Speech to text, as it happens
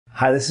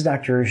Hi, this is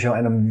Dr. Ruscio,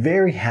 and I'm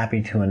very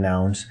happy to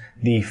announce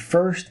the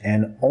first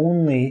and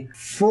only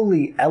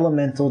fully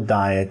elemental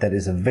diet that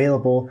is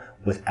available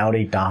without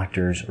a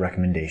doctor's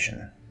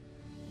recommendation.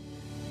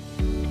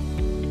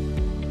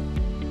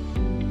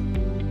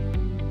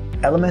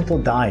 Elemental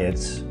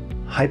diets,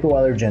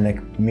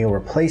 hypoallergenic meal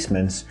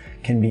replacements,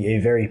 can be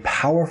a very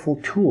powerful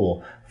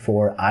tool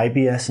for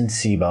IBS and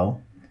SIBO,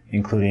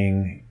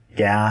 including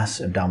gas,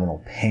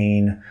 abdominal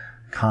pain,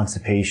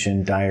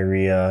 constipation,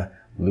 diarrhea,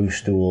 loose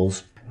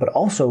stools, but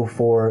also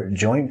for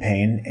joint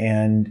pain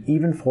and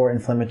even for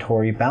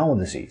inflammatory bowel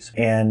disease.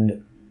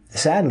 And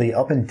sadly,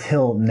 up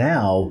until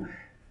now,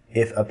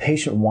 if a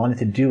patient wanted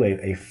to do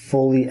a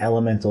fully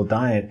elemental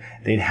diet,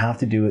 they'd have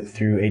to do it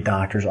through a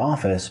doctor's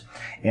office.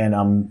 And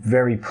I'm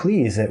very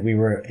pleased that we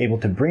were able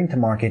to bring to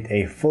market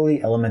a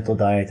fully elemental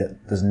diet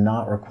that does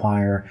not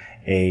require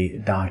a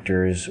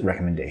doctor's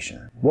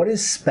recommendation. What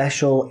is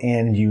special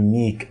and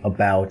unique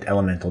about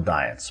elemental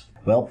diets?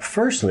 Well,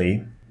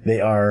 firstly, they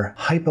are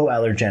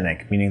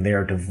hypoallergenic, meaning they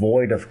are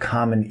devoid of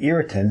common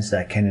irritants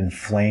that can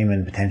inflame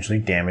and potentially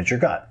damage your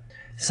gut.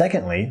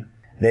 Secondly,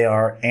 they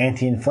are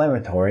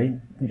anti-inflammatory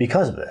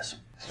because of this.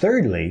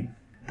 Thirdly,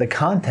 the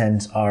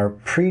contents are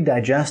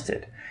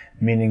pre-digested,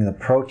 meaning the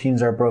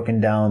proteins are broken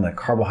down, the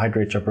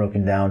carbohydrates are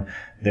broken down,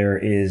 there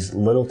is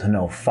little to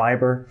no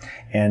fiber.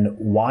 And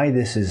why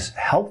this is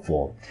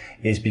helpful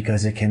is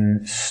because it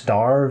can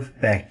starve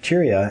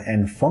bacteria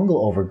and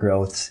fungal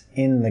overgrowths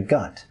in the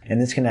gut.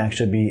 And this can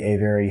actually be a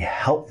very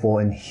helpful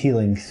and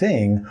healing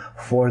thing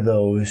for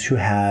those who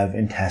have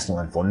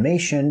intestinal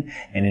inflammation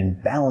and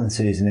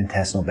imbalances in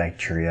intestinal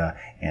bacteria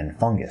and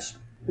fungus.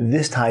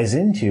 This ties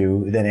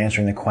into then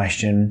answering the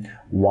question,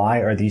 why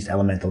are these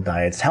elemental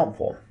diets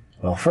helpful?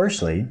 Well,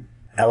 firstly,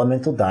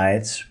 elemental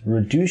diets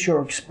reduce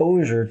your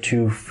exposure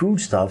to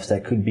foodstuffs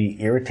that could be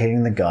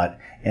irritating the gut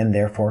and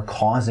therefore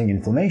causing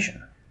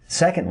inflammation.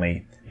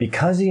 Secondly,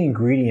 because the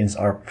ingredients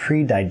are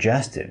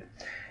pre-digested,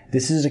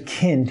 this is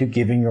akin to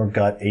giving your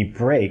gut a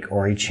break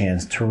or a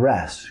chance to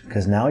rest,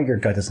 because now your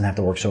gut doesn't have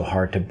to work so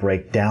hard to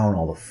break down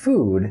all the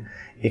food.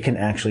 It can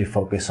actually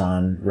focus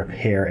on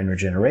repair and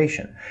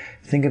regeneration.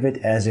 Think of it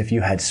as if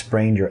you had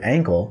sprained your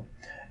ankle.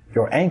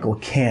 Your ankle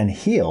can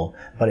heal,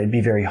 but it'd be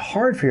very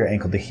hard for your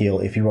ankle to heal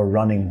if you were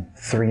running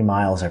 3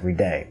 miles every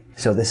day.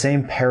 So the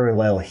same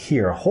parallel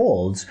here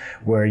holds,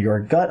 where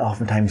your gut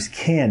oftentimes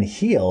can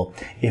heal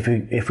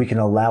if we can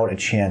allow it a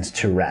chance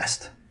to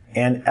rest.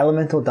 And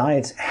elemental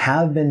diets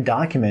have been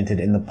documented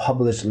in the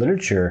published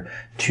literature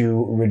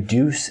to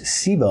reduce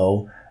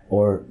SIBO,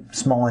 or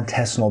small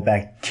intestinal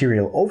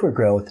bacterial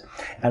overgrowth,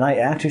 and I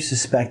actually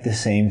suspect the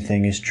same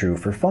thing is true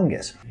for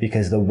fungus,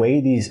 because the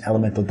way these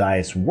elemental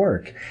diets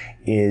work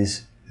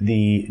is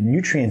the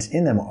nutrients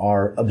in them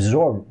are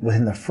absorbed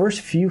within the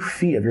first few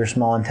feet of your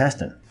small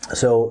intestine.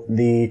 So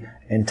the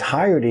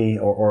entirety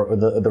or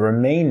the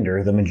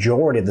remainder, the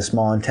majority of the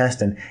small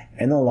intestine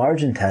and the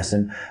large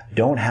intestine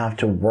don't have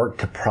to work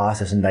to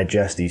process and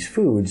digest these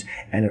foods,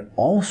 and it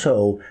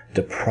also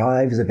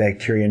deprives the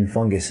bacteria and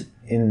fungus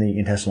in the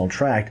intestinal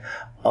tract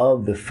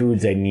of the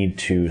foods they need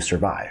to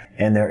survive.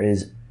 And there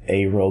is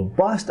a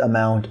robust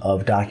amount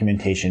of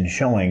documentation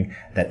showing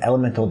that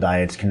elemental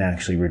diets can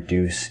actually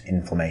reduce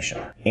inflammation.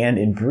 And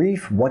in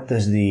brief, what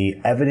does the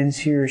evidence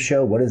here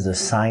show? What is the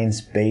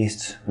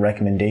science-based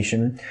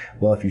recommendation?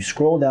 Well, if you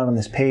scroll down on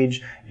this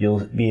page,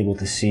 you'll be able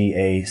to see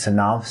a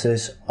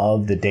synopsis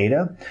of the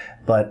data.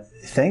 But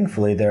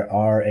thankfully, there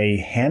are a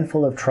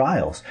handful of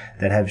trials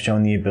that have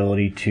shown the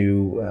ability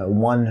to,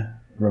 one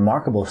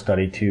remarkable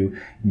study to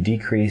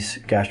decrease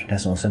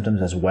gastrointestinal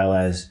symptoms as well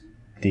as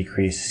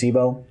decrease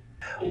SIBO.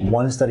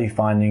 One study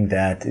finding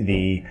that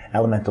the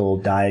elemental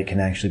diet can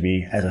actually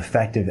be as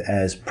effective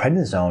as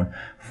prednisone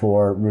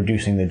for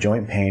reducing the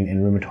joint pain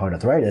in rheumatoid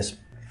arthritis.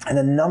 And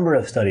a number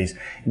of studies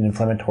in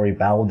inflammatory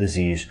bowel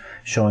disease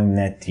showing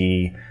that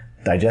the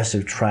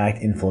digestive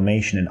tract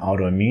inflammation and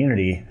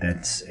autoimmunity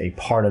that's a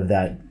part of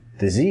that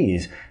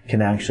disease can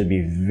actually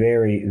be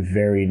very,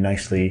 very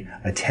nicely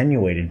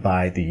attenuated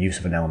by the use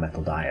of an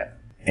elemental diet.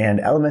 And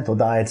elemental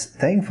diets,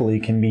 thankfully,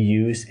 can be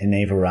used in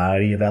a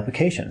variety of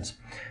applications.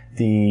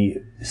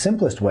 The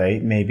simplest way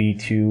may be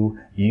to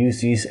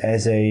use these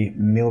as a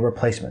meal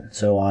replacement.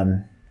 So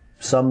on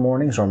some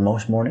mornings or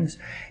most mornings,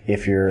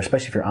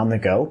 especially if you're on the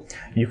go,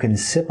 you can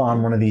sip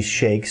on one of these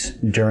shakes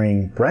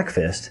during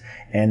breakfast,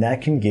 and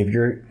that can give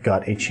your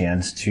gut a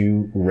chance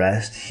to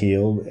rest,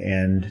 heal,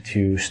 and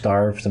to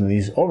starve some of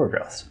these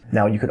overgrowths.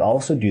 Now, you could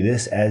also do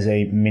this as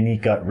a mini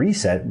gut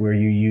reset where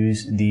you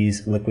use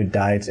these liquid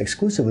diets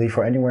exclusively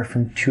for anywhere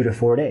from 2 to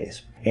 4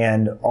 days.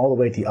 And all the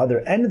way at the other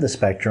end of the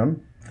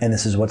spectrum, and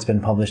this is what's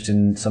been published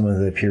in some of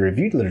the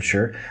peer-reviewed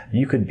literature,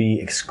 you could be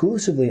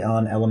exclusively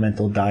on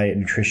elemental diet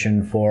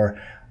nutrition for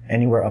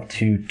anywhere up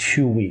to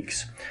 2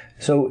 weeks.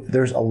 So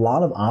there's a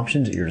lot of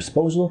options at your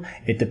disposal.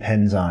 It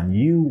depends on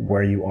you,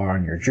 where you are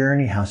on your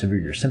journey, how severe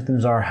your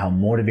symptoms are, how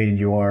motivated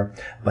you are.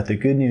 But the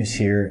good news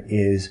here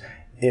is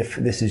if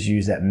this is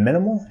used at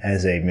minimal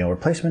as a meal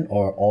replacement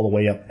or all the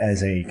way up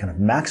as a kind of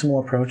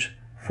maximal approach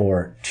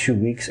for 2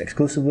 weeks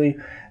exclusively,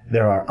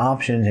 there are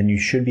options, and you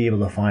should be able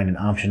to find an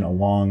option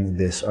along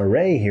this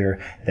array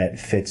here that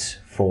fits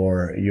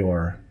for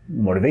your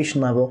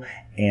motivation level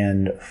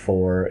and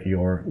for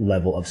your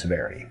level of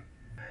severity.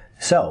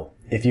 So,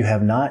 if you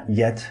have not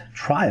yet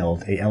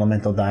trialed a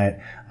elemental diet,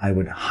 I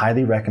would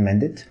highly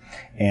recommend it.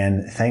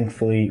 And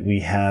thankfully, we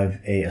have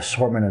an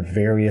assortment of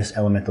various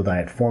elemental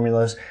diet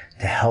formulas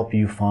to help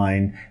you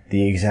find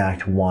the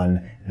exact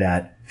one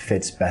that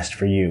fits best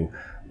for you.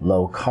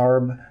 Low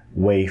carb,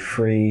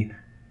 whey-free,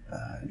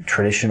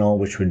 traditional,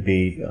 which would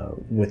be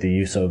with the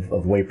use of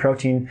whey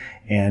protein,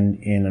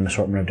 and in an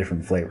assortment of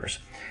different flavors.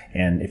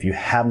 And if you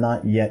have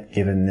not yet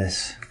given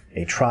this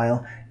a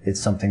trial, it's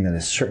something that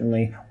is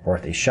certainly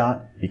worth a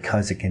shot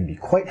because it can be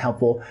quite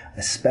helpful,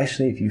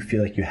 especially if you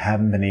feel like you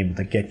haven't been able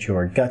to get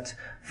your gut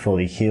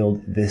fully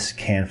healed. This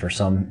can, for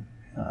some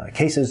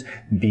cases,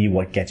 be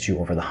what gets you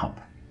over the hump.